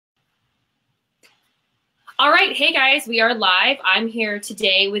All right, hey guys, we are live. I'm here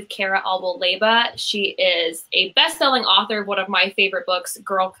today with Cara Alwill Leyba. She is a best-selling author of one of my favorite books,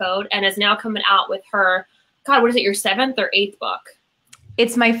 Girl Code, and is now coming out with her, God, what is it, your seventh or eighth book?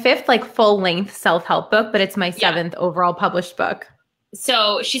 It's my fifth full-length self-help book, but it's my Yeah. seventh overall published book.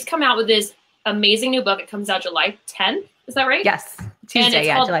 So she's come out with this amazing new book. It comes out July 10th. Is that right? Yes, And Tuesday, it's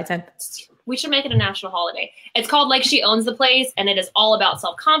yeah, called, July 10th. we should make it a national holiday. It's called Like She Owns the Place, and it is all about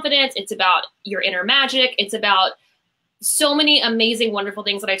self-confidence. It's about your inner magic. It's about so many amazing, wonderful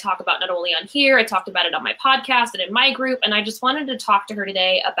things that I talk about not only on here, I talked about it on my podcast and in my group. And I just wanted to talk to her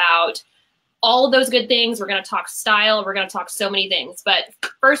today about all of those good things. We're going to talk style. We're going to talk so many things. But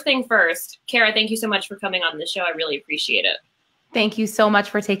first thing first, Cara, thank you so much for coming on the show. I really appreciate it. Thank you so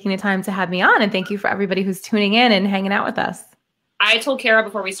much for taking the time to have me on. And thank you for everybody who's tuning in and hanging out with us. I told Cara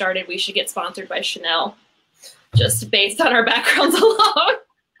before we started, we should get sponsored by Chanel, just based on our backgrounds alone.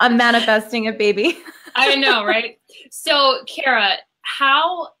 I'm manifesting it, baby. I know, right? So, Cara,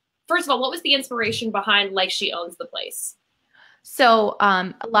 first of all, what was the inspiration behind Like She Owns the Place? So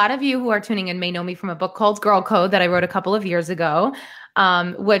a lot of you who are tuning in may know me from a book called Girl Code that I wrote a couple of years ago,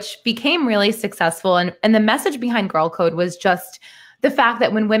 which became really successful. And the message behind Girl Code was just the fact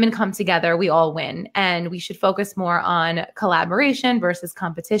that when women come together, we all win, and we should focus more on collaboration versus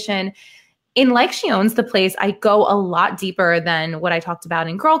competition. In Like She Owns the Place, I go a lot deeper than what I talked about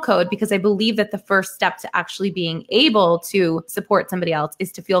in Girl Code, because I believe that the first step to actually being able to support somebody else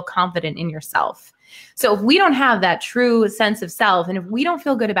is to feel confident in yourself. So if we don't have that true sense of self, and if we don't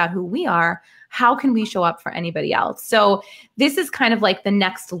feel good about who we are, how can we show up for anybody else? So this is kind of like the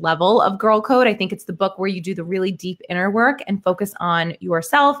next level of Girl Code. I think it's the book where you do the really deep inner work and focus on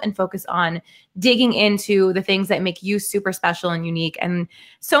yourself and focus on digging into the things that make you super special and unique, and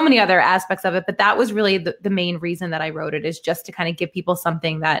so many other aspects of it. But that was really the main reason that I wrote it, is just to kind of give people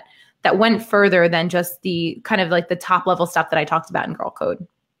something that went further than just the kind of like the top level stuff that I talked about in Girl Code.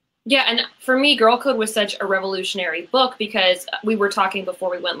 Yeah, and for me, Girl Code was such a revolutionary book because we were talking before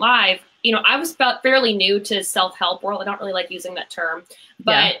we went live. You know, I was fairly new to self-help world. I don't really like using that term,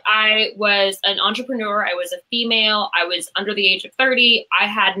 but yeah. I was an entrepreneur. I was a female. I was under the age of 30. I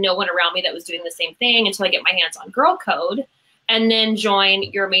had no one around me that was doing the same thing until I get my hands on Girl Code and then join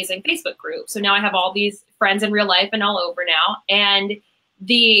your amazing Facebook group. So now I have all these friends in real life and all over now. And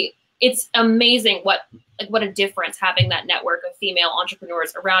it's amazing what a difference having that network of female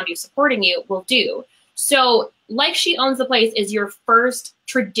entrepreneurs around you supporting you will do. So Like She Owns the Place is your first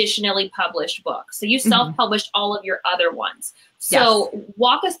traditionally published book. So you self-published all of your other ones. So yes.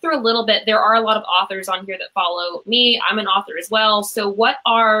 Walk us through a little bit. There are a lot of authors on here that follow me. I'm an author as well. So what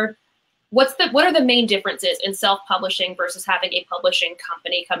are the main differences in self-publishing versus having a publishing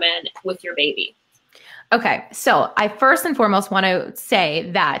company come in with your baby? Okay, so I first and foremost want to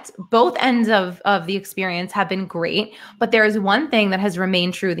say that both ends of the experience have been great, but there is one thing that has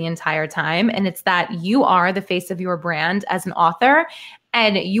remained true the entire time, and it's that you are the face of your brand as an author,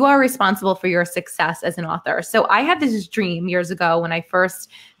 and you are responsible for your success as an author. So I had this dream years ago when I first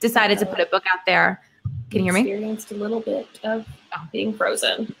decided to put a book out there. Can you hear me? Experienced a little bit of being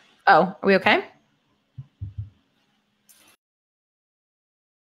frozen. Oh, are we okay?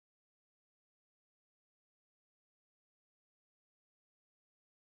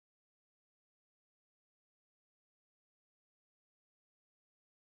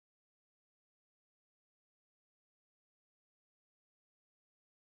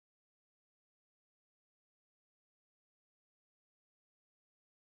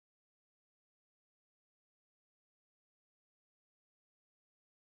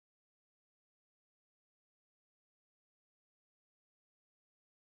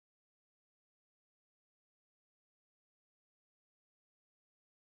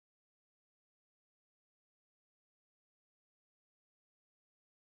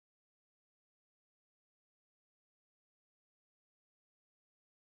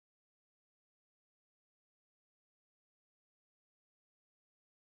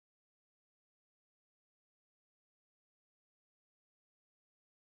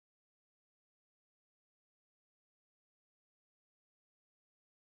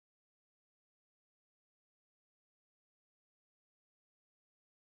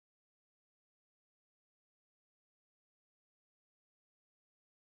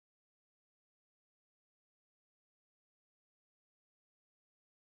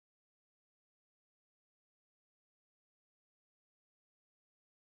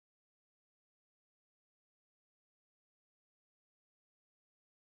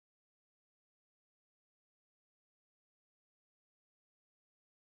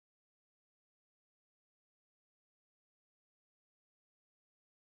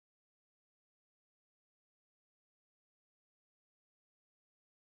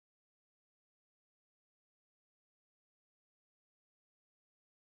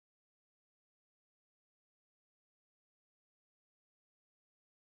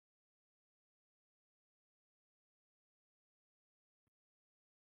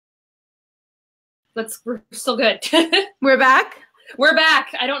 We're still good. We're back. We're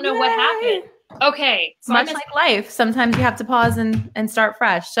back. I don't know what Yay. happened. Okay. So much like life, sometimes you have to pause and start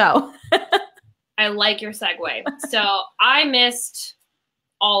fresh. So I like your segue. So I missed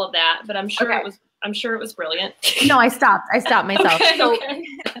all of that, but I'm sure it was brilliant. No, I stopped myself. Okay, so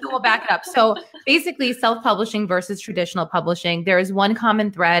we'll back it up. So basically, self-publishing versus traditional publishing, there is one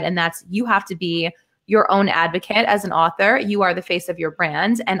common thread, and that's you have to be your own advocate as an author. You are the face of your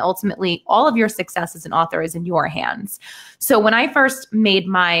brand, and ultimately all of your success as an author is in your hands. So when I first made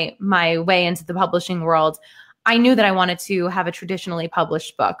my way into the publishing world, I knew that I wanted to have a traditionally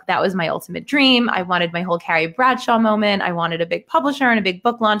published book. That was my ultimate dream. I wanted my whole Carrie Bradshaw moment. I wanted a big publisher and a big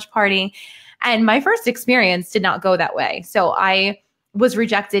book launch party. And my first experience did not go that way. So I was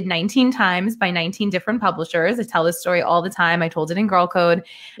rejected 19 times by 19 different publishers. I tell this story all the time. I told it in Girl Code.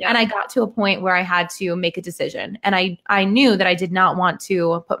 Yeah. And I got to a point where I had to make a decision. And I knew that I did not want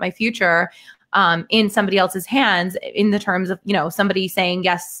to put my future in somebody else's hands in the terms of, somebody saying,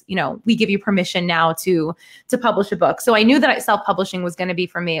 yes, we give you permission now to publish a book. So I knew that self-publishing was going to be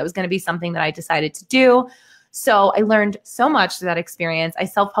for me. It was going to be something that I decided to do. So I learned so much through that experience. I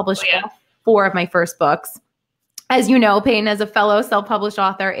self-published 4 of my first books. As you know, Peyton, as a fellow self-published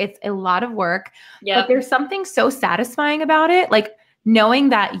author, it's a lot of work, but there's something so satisfying about it. Like knowing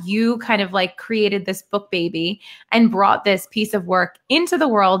that you kind of like created this book baby and brought this piece of work into the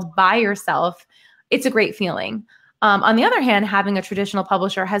world by yourself. It's a great feeling. On the other hand, having a traditional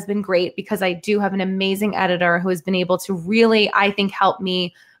publisher has been great because I do have an amazing editor who has been able to really, I think, help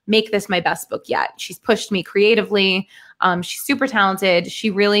me make this my best book yet. She's pushed me creatively. She's super talented.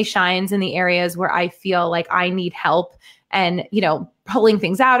 She really shines in the areas where I feel like I need help and, pulling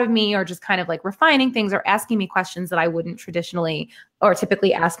things out of me or just kind of like refining things or asking me questions that I wouldn't traditionally or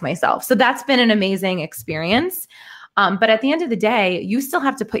typically ask myself. So that's been an amazing experience. But at the end of the day, you still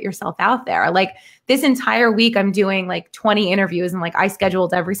have to put yourself out there. Like this entire week, I'm doing like 20 interviews and like I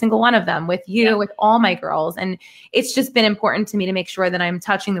scheduled every single one of them with you, with all my girls. And it's just been important to me to make sure that I'm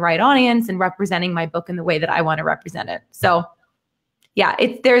touching the right audience and representing my book in the way that I want to represent it. So yeah,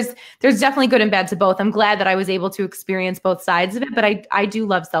 there's definitely good and bad to both. I'm glad that I was able to experience both sides of it, but I do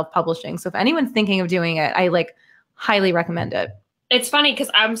love self-publishing. So if anyone's thinking of doing it, I highly recommend it. It's funny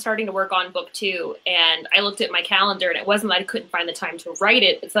because I'm starting to work on book 2 and I looked at my calendar and it wasn't that I couldn't find the time to write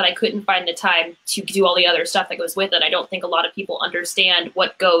it. It's that I couldn't find the time to do all the other stuff that goes with it. I don't think a lot of people understand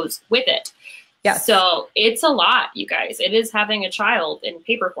what goes with it. Yeah. So it's a lot, you guys. It is having a child in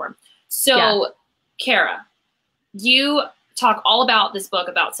paper form. So Cara, you talk all about this book,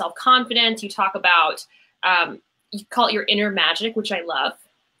 about self-confidence. You talk about, you call it your inner magic, which I love.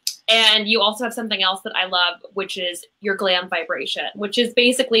 And you also have something else that I love, which is your glam vibration, which is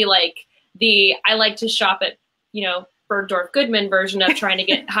basically like I like to shop at, Bergdorf Goodman version of trying to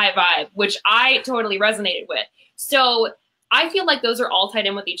get high vibe, which I totally resonated with. So I feel like those are all tied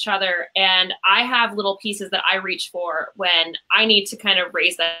in with each other. And I have little pieces that I reach for when I need to kind of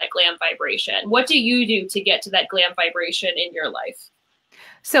raise that glam vibration. What do you do to get to that glam vibration in your life?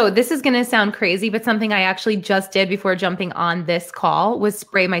 So this is going to sound crazy, but something I actually just did before jumping on this call was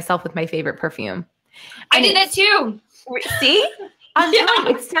spray myself with my favorite perfume. I did that too. See?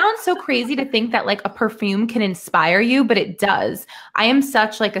 It sounds so crazy to think that like a perfume can inspire you, but it does. I am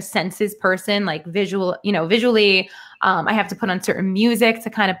such like a senses person, like visually, I have to put on certain music to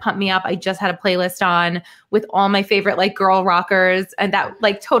kind of pump me up. I just had a playlist on with all my favorite like girl rockers, and that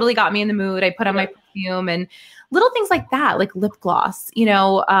like totally got me in the mood. I put on my perfume and little things like that, like lip gloss,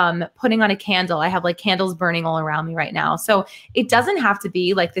 putting on a candle. I have like candles burning all around me right now. So it doesn't have to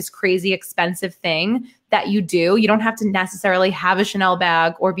be like this crazy expensive thing that you do. You don't have to necessarily have a Chanel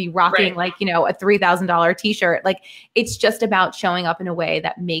bag or be rocking like, a $3,000 t-shirt. Like it's just about showing up in a way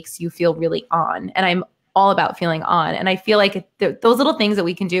that makes you feel really on. And I'm all about feeling on. And I feel like those little things that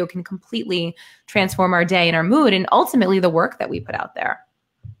we can do can completely transform our day and our mood and ultimately the work that we put out there.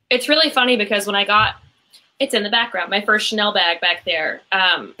 It's really funny because when it's in the background, my first Chanel bag back there.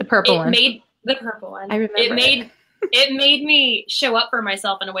 The purple one. The purple one. I remember it made me show up for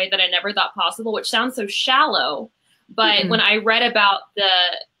myself in a way that I never thought possible, which sounds so shallow. But when I read about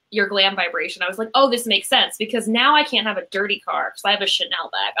your glam vibration, I was like, oh, this makes sense because now I can't have a dirty car because I have a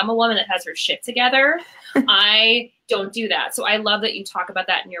Chanel bag. I'm a woman that has her shit together. I don't do that. So I love that you talk about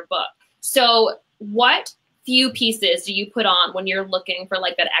that in your book. So what few pieces do you put on when you're looking for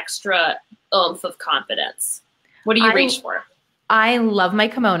like that extra oomph of confidence? What do you reach for? I love my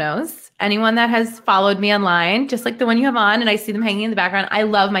kimonos. Anyone that has followed me online, just like the one you have on, and I see them hanging in the background, I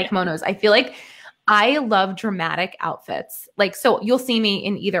love my kimonos. I feel like I love dramatic outfits. Like, so you'll see me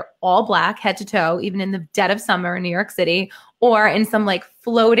in either all black, head to toe, even in the dead of summer in New York City, or in some like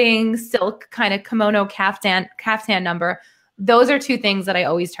floating silk kind of kimono caftan number. Those are two things that I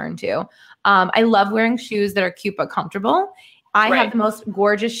always turn to. I love wearing shoes that are cute but comfortable. I have the most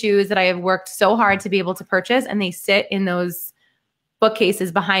gorgeous shoes that I have worked so hard to be able to purchase, and they sit in those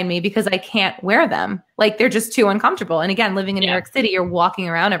bookcases behind me because I can't wear them. Like, they're just too uncomfortable. And again, living in New York City, you're walking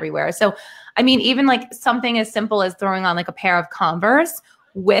around everywhere. So, I mean, even like something as simple as throwing on like a pair of Converse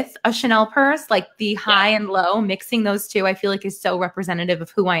with a Chanel purse, like the high and low, mixing those two, I feel like is so representative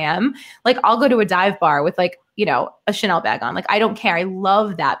of who I am. Like, I'll go to a dive bar with like, you know, a Chanel bag on. Like, I don't care. I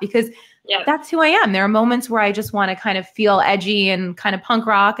love that because that's who I am. There are moments where I just want to kind of feel edgy and kind of punk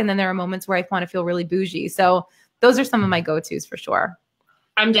rock. And then there are moments where I want to feel really bougie. So those are some of my go-tos for sure.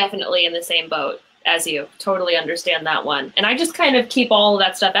 I'm definitely in the same boat as you. Totally understand that one. And I just kind of keep all of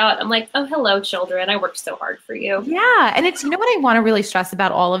that stuff out. I'm like, oh, hello, children. I worked so hard for you. Yeah. And it's, you know what I want to really stress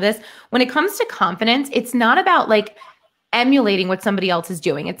about all of this? When it comes to confidence, it's not about like emulating what somebody else is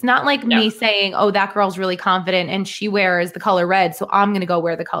doing. It's not like me saying, oh, that girl's really confident and she wears the color red, so I'm going to go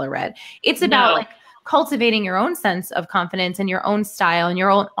wear the color red. It's about like cultivating your own sense of confidence and your own style and your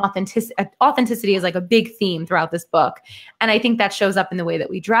own authenticity. Authenticity is like a big theme throughout this book. And I think that shows up in the way that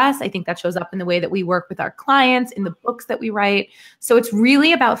we dress. I think that shows up in the way that we work with our clients, in the books that we write. So it's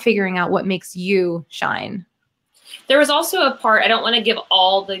really about figuring out what makes you shine. There was also a part, I don't want to give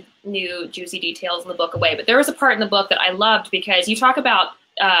all the new juicy details in the book away, but there was a part in the book that I loved because you talk about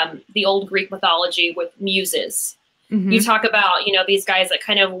the old Greek mythology with muses. Mm-hmm. You talk about, you know, these guys that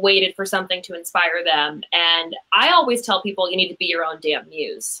kind of waited for something to inspire them. And I always tell people you need to be your own damn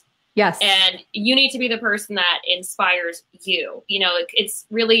muse. Yes. And you need to be the person that inspires you. You know, it's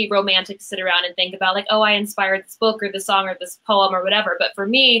really romantic to sit around and think about like, oh, I inspired this book or this song or this poem or whatever. But for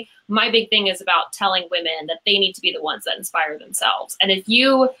me, my big thing is about telling women that they need to be the ones that inspire themselves. And if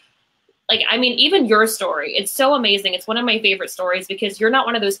you, like, I mean, even your story, it's so amazing. It's one of my favorite stories because you're not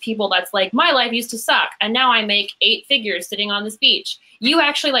one of those people that's like, my life used to suck and now I make 8 figures sitting on this beach. You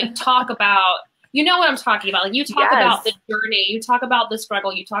actually like talk about, you know what I'm talking about. Like, you talk about the journey, you talk about the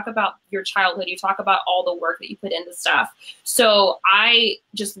struggle, you talk about your childhood, you talk about all the work that you put into stuff. So I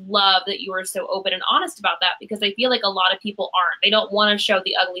just love that you are so open and honest about that because I feel like a lot of people aren't. They don't want to show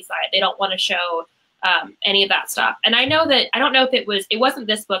the ugly side. They don't want to show any of that stuff. And I know that, I don't know if it wasn't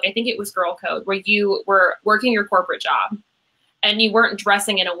this book. I think it was Girl Code, where you were working your corporate job and you weren't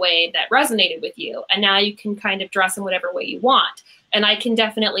dressing in a way that resonated with you. And now you can kind of dress in whatever way you want. And I can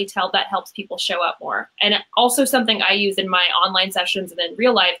definitely tell that helps people show up more. And also something I use in my online sessions and in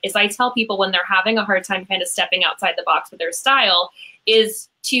real life is I tell people when they're having a hard time kind of stepping outside the box with their style is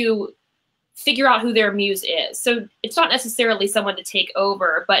to figure out who their muse is. So it's not necessarily someone to take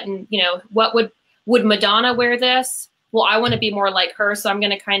over, but, you know, what would Madonna wear this? Well, I want to be more like her. So I'm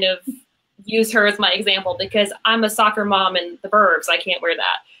going to kind of use her as my example because I'm a soccer mom in the burbs. I can't wear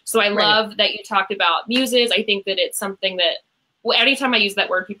that. So I love that you talked about muses. I think that it's something that, well, anytime I use that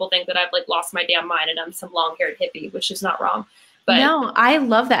word, people think that I've like lost my damn mind and I'm some long-haired hippie, which is not wrong. But no, I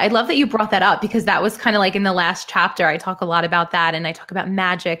love that. I love that you brought that up because that was kind of like in the last chapter. I talk a lot about that, and I talk about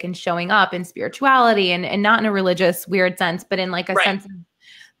magic and showing up and spirituality, and not in a religious weird sense, but in like a sense of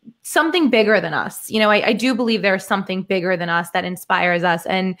something bigger than us. You know, I do believe there's something bigger than us that inspires us.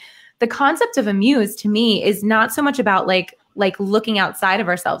 And the concept of a muse to me is not so much about like looking outside of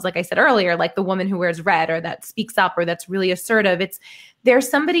ourselves. Like I said earlier, like the woman who wears red or that speaks up or that's really assertive. There's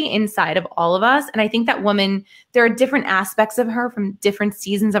somebody inside of all of us. And I think that woman, there are different aspects of her from different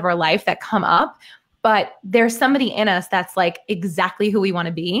seasons of our life that come up, but there's somebody in us that's like exactly who we want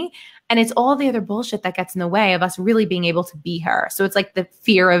to be. And it's all the other bullshit that gets in the way of us really being able to be her. So it's like the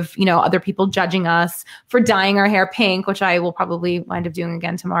fear of, you know, other people judging us for dyeing our hair pink, which I will probably wind up doing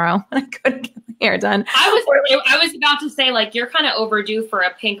again tomorrow when I go to get my hair done. I was about to say, like, you're kind of overdue for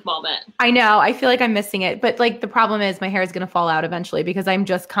a pink moment. I know. I feel like I'm missing it. But like the problem is my hair is going to fall out eventually because I'm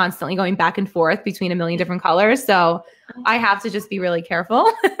just constantly going back and forth between a million different colors. So I have to just be really careful.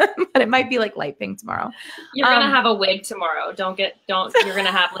 But it might be like light pink tomorrow. You're going to have a wig tomorrow. You're going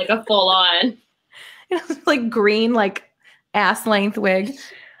to have like a full on like green, like ass length wig.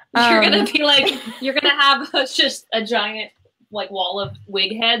 You're going to be like, you're going to have just a giant like wall of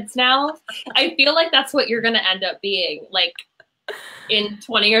wig heads now. I feel like that's what you're going to end up being. Like in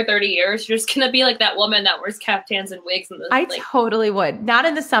 20 or 30 years, you're just going to be like that woman that wears caftans and wigs. I totally would. Not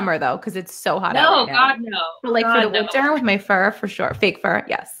in the summer though, because it's so hot out right now. God, no. But like for the winter with my fur, for sure. Fake fur,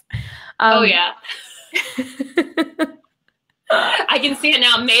 yes. Oh, yeah. I can see it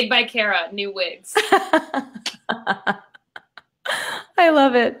now. Made by Cara, new wigs. I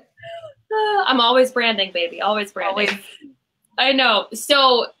love it. I'm always branding, baby. Always branding. Always. I know.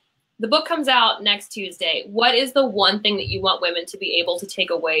 So the book comes out next Tuesday. What is the one thing that you want women to be able to take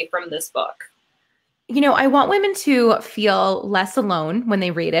away from this book? I want women to feel less alone when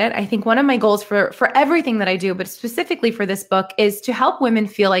they read it. I think one of my goals for everything that I do, but specifically for this book, is to help women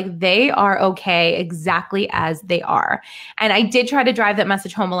feel like they are okay exactly as they are. And I did try to drive that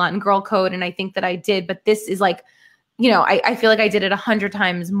message home a lot in Girl Code, and I think that I did, but this is like, I feel like I did it 100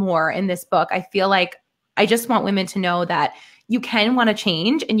 times more in this book. I feel like I just want women to know that you can want to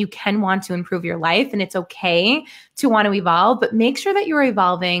change and you can want to improve your life, and it's okay to want to evolve, but make sure that you're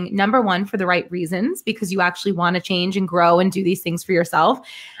evolving, number one, for the right reasons, because you actually want to change and grow and do these things for yourself.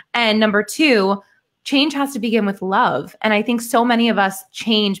 And number two, change has to begin with love. And I think so many of us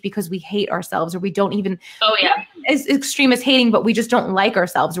change because we hate ourselves, or we don't even, as extreme as hating, but we just don't like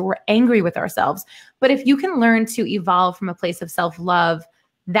ourselves, or we're angry with ourselves. But if you can learn to evolve from a place of self-love,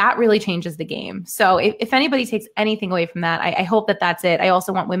 that really changes the game. So if anybody takes anything away from that, I hope that that's it. I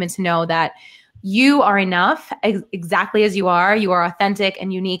also want women to know that you are enough exactly as you are. You are authentic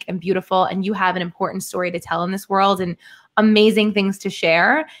and unique and beautiful, and you have an important story to tell in this world and amazing things to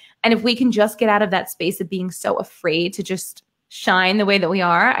share. And if we can just get out of that space of being so afraid to just shine the way that we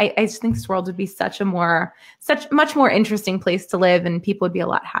are, I just think this world would be such much more interesting place to live, and people would be a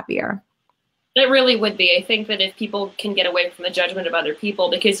lot happier. It really would be. I think that if people can get away from the judgment of other people,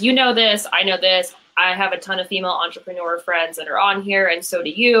 because this, I know this, I have a ton of female entrepreneur friends that are on here, and so do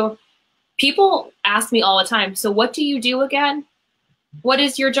you. People ask me all the time, so what do you do again? What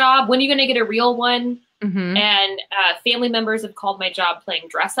is your job? When are you going to get a real one? Mm-hmm. And family members have called my job playing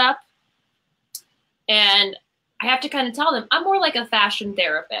dress up. And I have to kind of tell them, I'm more like a fashion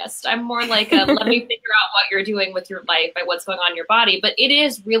therapist. I'm more like a, let me figure out what you're doing with your life by what's going on in your body. But it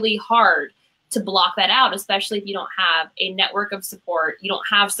is really hard to block that out, especially if you don't have a network of support. You don't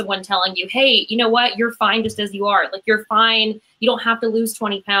have someone telling you, hey, you know what? You're fine just as you are. Like, you're fine. You don't have to lose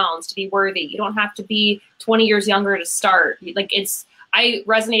 20 pounds to be worthy. You don't have to be 20 years younger to start. I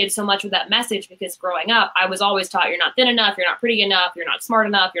resonated so much with that message because growing up, I was always taught you're not thin enough, you're not pretty enough, you're not smart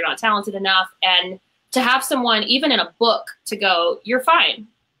enough, you're not talented enough. And to have someone, even in a book, to go, you're fine.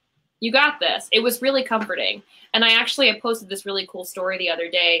 You got this. It was really comforting. And I posted this really cool story the other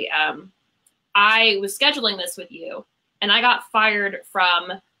day. I was scheduling this with you, and I got fired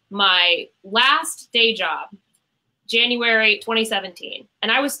from my last day job, January 2017.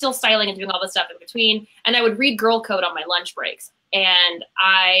 And I was still styling and doing all this stuff in between. And I would read Girl Code on my lunch breaks. And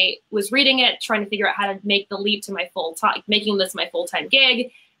I was reading it, trying to figure out how to make the leap to my full-time, making this my full-time gig.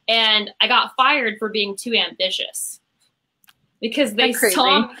 And I got fired for being too ambitious because they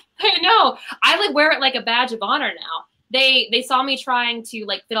saw, I know, I wear it like a badge of honor now. They saw me trying to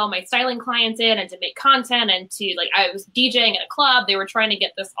fit all my styling clients in and to make content and to I was DJing at a club. They were trying to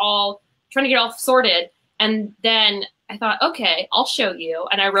get it all sorted. And then I thought, okay, I'll show you.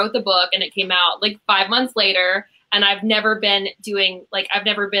 And I wrote the book, and it came out 5 months later. And I've never been doing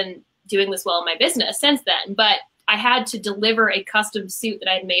this well in my business since then. But I had to deliver a custom suit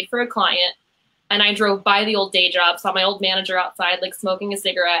that I had made for a client. And I drove by the old day job, saw my old manager outside, smoking a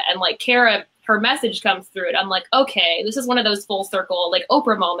cigarette, and Cara, her message comes through it. I'm like, okay, this is one of those full circle,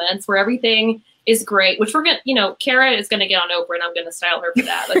 Oprah moments where everything is great, which we're going to, Cara is going to get on Oprah, and I'm going to style her for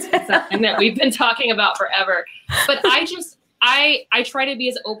that. That's something that we've been talking about forever. But I try to be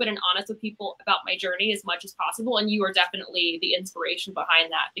as open and honest with people about my journey as much as possible. And you are definitely the inspiration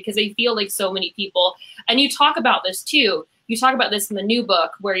behind that, because I feel like so many people, and you talk about this too. You talk about this in the new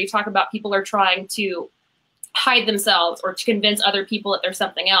book, where you talk about people are trying to hide themselves or to convince other people that there's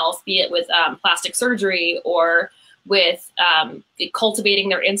something else, be it with plastic surgery or with cultivating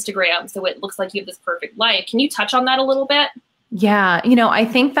their Instagram so it looks like you have this perfect life. Can you touch on that a little bit? Yeah.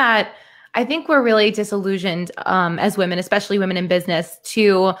 I think we're really disillusioned as women, especially women in business,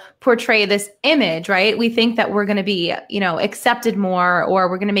 to portray this image, right? We think that we're going to be, accepted more, or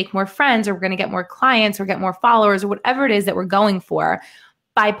we're going to make more friends, or we're going to get more clients or get more followers, or whatever it is that we're going for,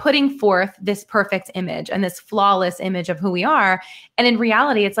 by putting forth this perfect image and this flawless image of who we are. And in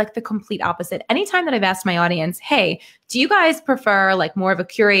reality, it's the complete opposite. Anytime that I've asked my audience, hey, do you guys prefer more of a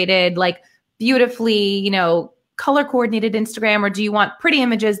curated, beautifully, color coordinated Instagram, or do you want pretty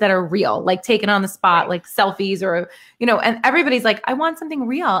images that are real, taken on the spot, selfies, or, and everybody's I want something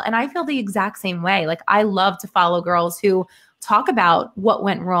real. And I feel the exact same way. I love to follow girls who talk about what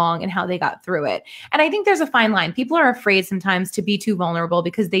went wrong and how they got through it. And I think there's a fine line. People are afraid sometimes to be too vulnerable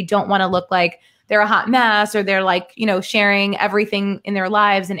because they don't want to look like they're a hot mess, or they're sharing everything in their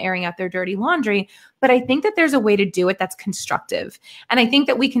lives and airing out their dirty laundry. But I think that there's a way to do it that's constructive. And I think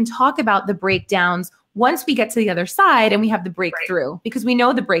that we can talk about the breakdowns once we get to the other side and we have the breakthrough, because we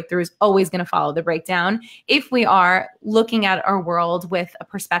know the breakthrough is always going to follow the breakdown. If we are looking at our world with a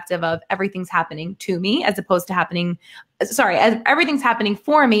perspective of everything's happening to me as opposed to everything's happening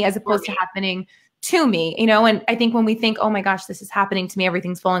for me as opposed to happening to me, and I think when we think, oh my gosh, this is happening to me,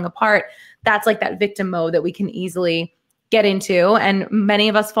 everything's falling apart, that's like that victim mode that we can easily get into. And many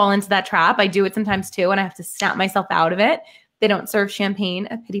of us fall into that trap. I do it sometimes too, and I have to snap myself out of it. They don't serve champagne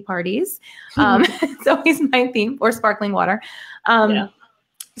at pity parties. It's always my theme, or sparkling water.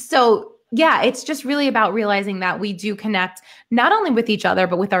 So yeah, it's just really about realizing that we do connect not only with each other,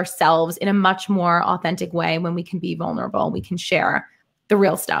 but with ourselves in a much more authentic way when we can be vulnerable. We can share the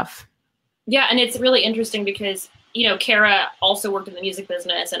real stuff. Yeah. And it's really interesting because, Cara also worked in the music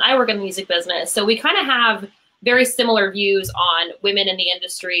business and I work in the music business. So we kind of have very similar views on women in the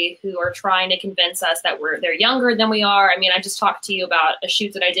industry who are trying to convince us that they're younger than we are. I mean, I just talked to you about a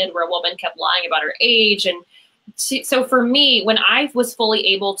shoot that I did where a woman kept lying about her age. And so for me, when I was fully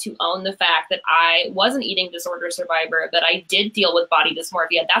able to own the fact that I was an eating disorder survivor, that I did deal with body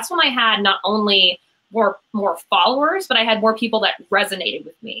dysmorphia, that's when I had not only more followers, but I had more people that resonated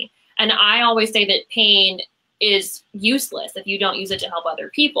with me. And I always say that pain is useless if you don't use it to help other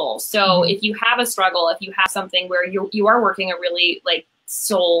people. So if you have a struggle, if you have something where you are working a really like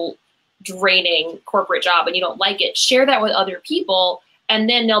soul draining corporate job and you don't like it, share that with other people, and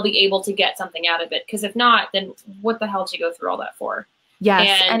then they'll be able to get something out of it. Because if not, then what the hell did you go through all that for?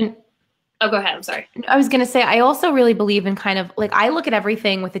 Yes. And oh, go ahead. I'm sorry. I was going to say, I also really believe in kind of like, I look at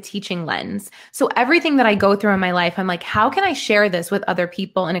everything with a teaching lens. So everything that I go through in my life, I'm like, how can I share this with other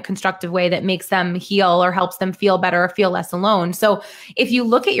people in a constructive way that makes them heal or helps them feel better or feel less alone? So if you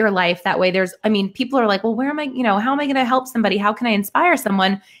look at your life that way, people are like, well, where am I, how am I going to help somebody? How can I inspire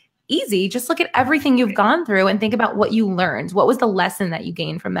someone? Easy. Just look at everything you've gone through and think about what you learned. What was the lesson that you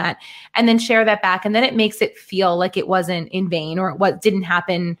gained from that? And then share that back. And then it makes it feel like it wasn't in vain or what didn't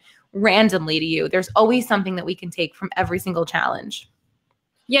happen randomly to you. There's always something that we can take from every single challenge.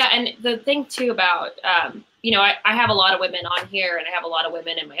 Yeah. And the thing too about, I have a lot of women on here and I have a lot of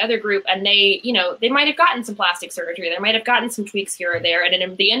women in my other group, and they might have gotten some plastic surgery. They might have gotten some tweaks here or there. And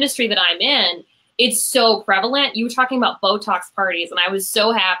in the industry that I'm in, it's so prevalent. You were talking about Botox parties, and I was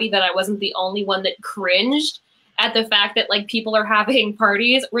so happy that I wasn't the only one that cringed at the fact that like people are having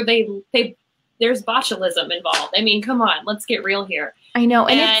parties where there's botulism involved. I mean, come on, let's get real here. I know.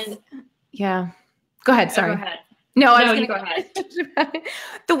 And yeah. Go ahead. Sorry. Go ahead. No, I was going to go ahead.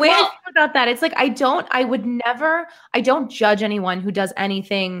 The way I feel about that, it's like, I don't judge anyone who does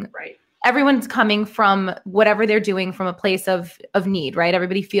anything. Right. Everyone's coming from whatever they're doing from a place of need, right?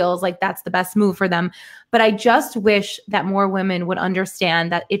 Everybody feels like that's the best move for them. But I just wish that more women would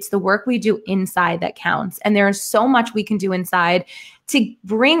understand that it's the work we do inside that counts. And there is so much we can do inside to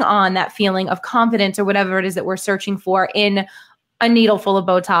bring on that feeling of confidence or whatever it is that we're searching for in a needle full of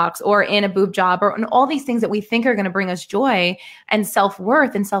Botox or in a boob job or in all these things that we think are going to bring us joy and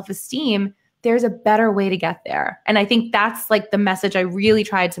self-worth and self-esteem. There's a better way to get there. And I think that's like the message I really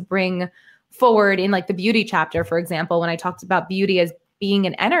tried to bring forward in like the beauty chapter, for example, when I talked about beauty as being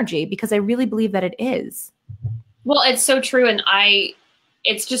an energy, because I really believe that it is. Well, it's so true. And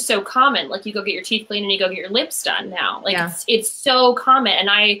it's just so common. Like you go get your teeth cleaned and you go get your lips done now. Like it's so common. And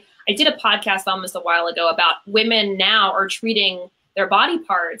I did a podcast on this a while ago about women now are treating their body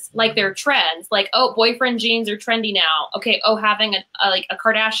parts like they're trends. Like, oh, boyfriend jeans are trendy now. Okay. Oh, having a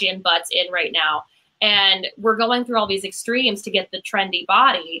Kardashian butt's in right now. And we're going through all these extremes to get the trendy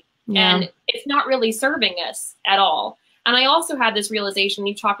body. Yeah. And it's not really serving us at all. And I also had this realization,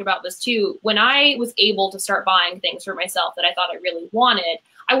 you talked about this too, when I was able to start buying things for myself that I thought I really wanted,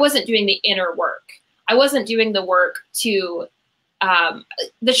 I wasn't doing the inner work. I wasn't doing the work to,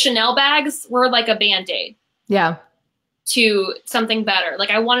 the Chanel bags were like a Band-Aid. Yeah. To something better. Like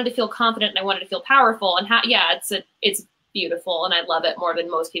I wanted to feel confident and I wanted to feel powerful, and it's beautiful. And I love it more than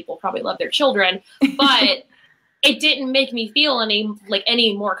most people probably love their children, but it didn't make me feel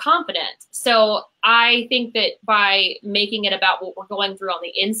any more confident. So I think that by making it about what we're going through on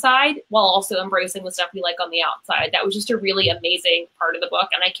the inside, while also embracing the stuff we like on the outside, that was just a really amazing part of the book.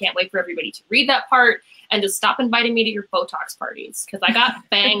 And I can't wait for everybody to read that part and to stop inviting me to your Botox parties. Cause I got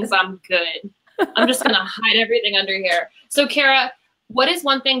bangs. I'm good. I'm just going to hide everything under here. So Cara, what is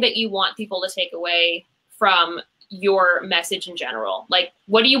one thing that you want people to take away from your message in general? Like,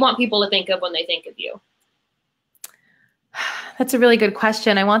 what do you want people to think of when they think of you? That's a really good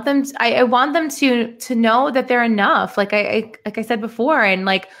question. I want them to know that they're enough. Like I said before, and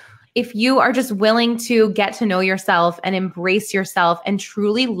like, if you are just willing to get to know yourself and embrace yourself and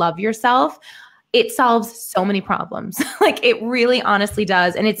truly love yourself, it solves so many problems. Like it really honestly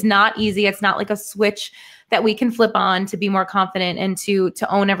does. And it's not easy. It's not like a switch that we can flip on to be more confident and to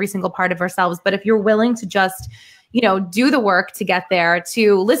own every single part of ourselves. But if you're willing to just, do the work to get there,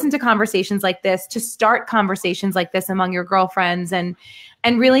 to listen to conversations like this, to start conversations like this among your girlfriends and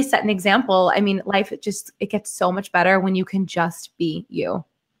really set an example. I mean, life, it gets so much better when you can just be you.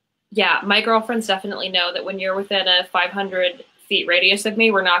 Yeah. My girlfriends definitely know that when you're within a 500 feet radius of me,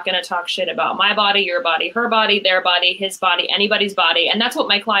 we're not going to talk shit about my body, your body, her body, their body, his body, anybody's body. And that's what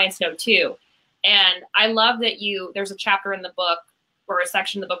my clients know too. And I love that there's a chapter in the book or a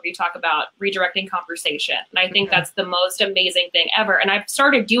section of the book where you talk about redirecting conversation. And I think that's the most amazing thing ever. And I've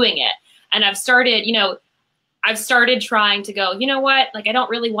started doing it. And I've started trying to go, you know what? Like, I don't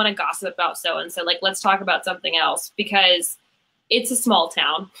really want to gossip about so-and-so. Like, let's talk about something else, because it's a small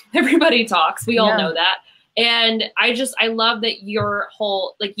town. Everybody talks. We all know that. And I love that your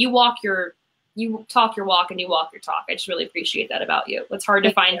whole, like, you talk your walk and you walk your talk. I just really appreciate that about you. It's hard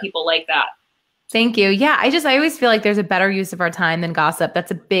to find people like that. Thank you. Yeah, I always feel like there's a better use of our time than gossip. That's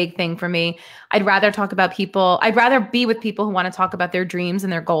a big thing for me. I'd rather be with people who want to talk about their dreams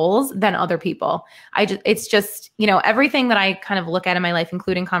and their goals than other people. It's just, everything that I kind of look at in my life,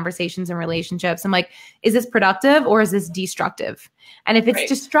 including conversations and relationships, I'm like, is this productive or is this destructive? And if it's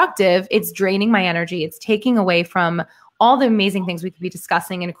destructive, it's draining my energy. It's taking away from all the amazing things we could be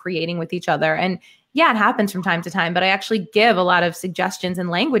discussing and creating with each other. And yeah, it happens from time to time, but I actually give a lot of suggestions and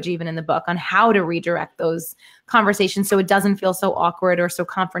language even in the book on how to redirect those conversations so it doesn't feel so awkward or so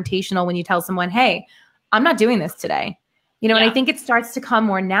confrontational when you tell someone, hey, I'm not doing this today. And I think it starts to come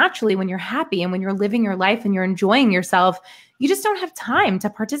more naturally when you're happy and when you're living your life and you're enjoying yourself. You just don't have time to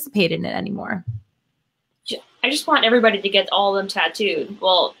participate in it anymore. I just want everybody to get all of them tattooed.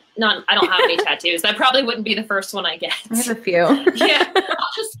 Well, I don't have any tattoos. That probably wouldn't be the first one I get. I have a few. Yeah,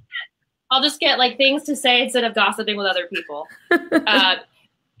 I'll just get like things to say instead of gossiping with other people.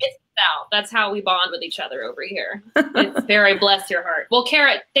 It's Sal. That's how we bond with each other over here. It's very bless your heart. Well,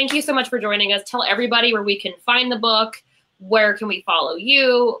 Cara, thank you so much for joining us. Tell everybody where we can find the book. Where can we follow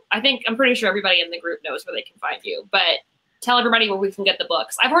you? I'm pretty sure everybody in the group knows where they can find you, but tell everybody where we can get the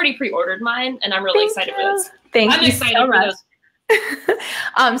books. I've already pre-ordered mine and I'm really excited for this. I'm excited so much.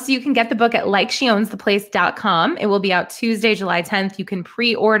 So you can get the book at likesheownstheplace.com. It will be out Tuesday, July 10th. You can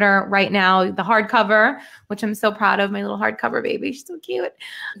pre-order right now the hardcover, which I'm so proud of. My little hardcover baby. She's so cute.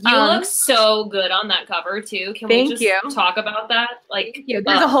 You look so good on that cover too. Can we just talk about that? Like,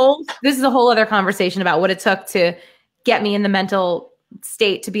 this is a whole other conversation about what it took to get me in the mental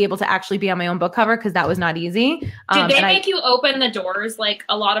state to be able to actually be on my own book cover, because that was not easy. Did they make you open the doors like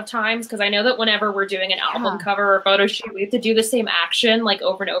a lot of times? Because I know that whenever we're doing an album cover or photo shoot, we have to do the same action like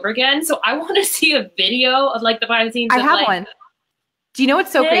over and over again. So I want to see a video of like the behind the scenes. I have one. Do you know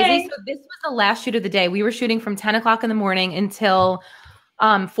what's so crazy? So this was the last shoot of the day. We were shooting from 10 o'clock in the morning until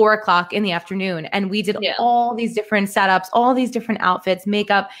 4 o'clock in the afternoon. And we did all these different setups, all these different outfits,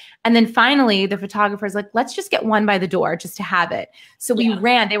 makeup. And then finally the photographer's like, let's just get one by the door just to have it. So we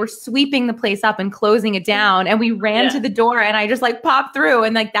ran, they were sweeping the place up and closing it down. And we ran to the door and I just like popped through.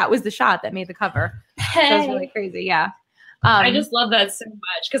 And like, that was the shot that made the cover. So it was really crazy. Yeah. I just love that so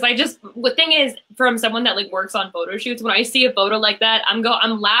much. Cause the thing is, from someone that like works on photo shoots, when I see a photo like that, I'm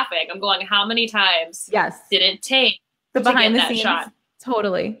laughing. I'm going, how many times did it take the behind the scenes shot?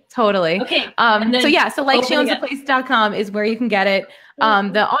 Totally. Okay. So likesheownstheplace.com is where you can get it.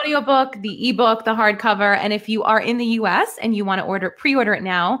 The audiobook, the ebook, the hardcover. And if you are in the US and you want to pre-order it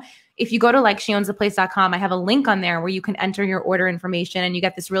now, if you go to likesheownstheplace.com, I have a link on there where you can enter your order information and you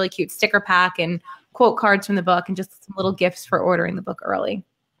get this really cute sticker pack and quote cards from the book and just some little gifts for ordering the book early.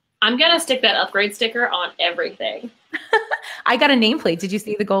 I'm going to stick that upgrade sticker on everything. I got a nameplate. Did you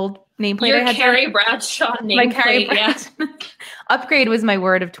see the gold nameplate? Your Carrie Bradshaw nameplate. Yeah. Upgrade was my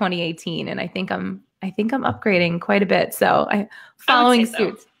word of 2018, and I think I'm upgrading quite a bit. So following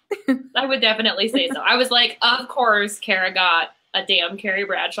suit. I would definitely say so. I was like, of course, Cara got a damn Carrie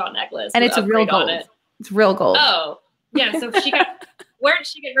Bradshaw necklace, and it's a real gold. It's real gold. Oh, yeah. So she got. Where did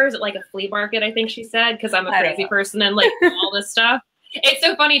she get hers? At like a flea market, I think she said, because I'm a crazy person and like all this stuff. It's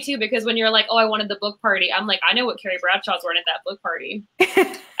so funny too, because when you're like, oh, I wanted the book party, I'm like, I know what Carrie Bradshaw's wearing at that book party.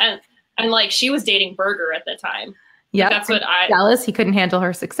 and like she was dating Berger at the time. Yeah. That's what jealous. He couldn't handle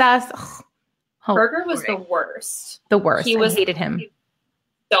her success. Berger was the worst. The worst. I hated him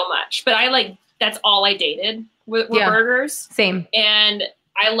so much. But that's all I dated were Bergers. Same. And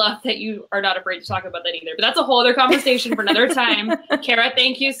I love that you are not afraid to talk about that either. But that's a whole other conversation for another time. Cara,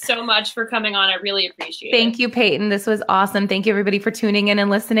 thank you so much for coming on. I really appreciate it. Thank you, Peyton. This was awesome. Thank you, everybody, for tuning in and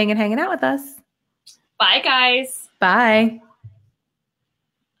listening and hanging out with us. Bye, guys. Bye.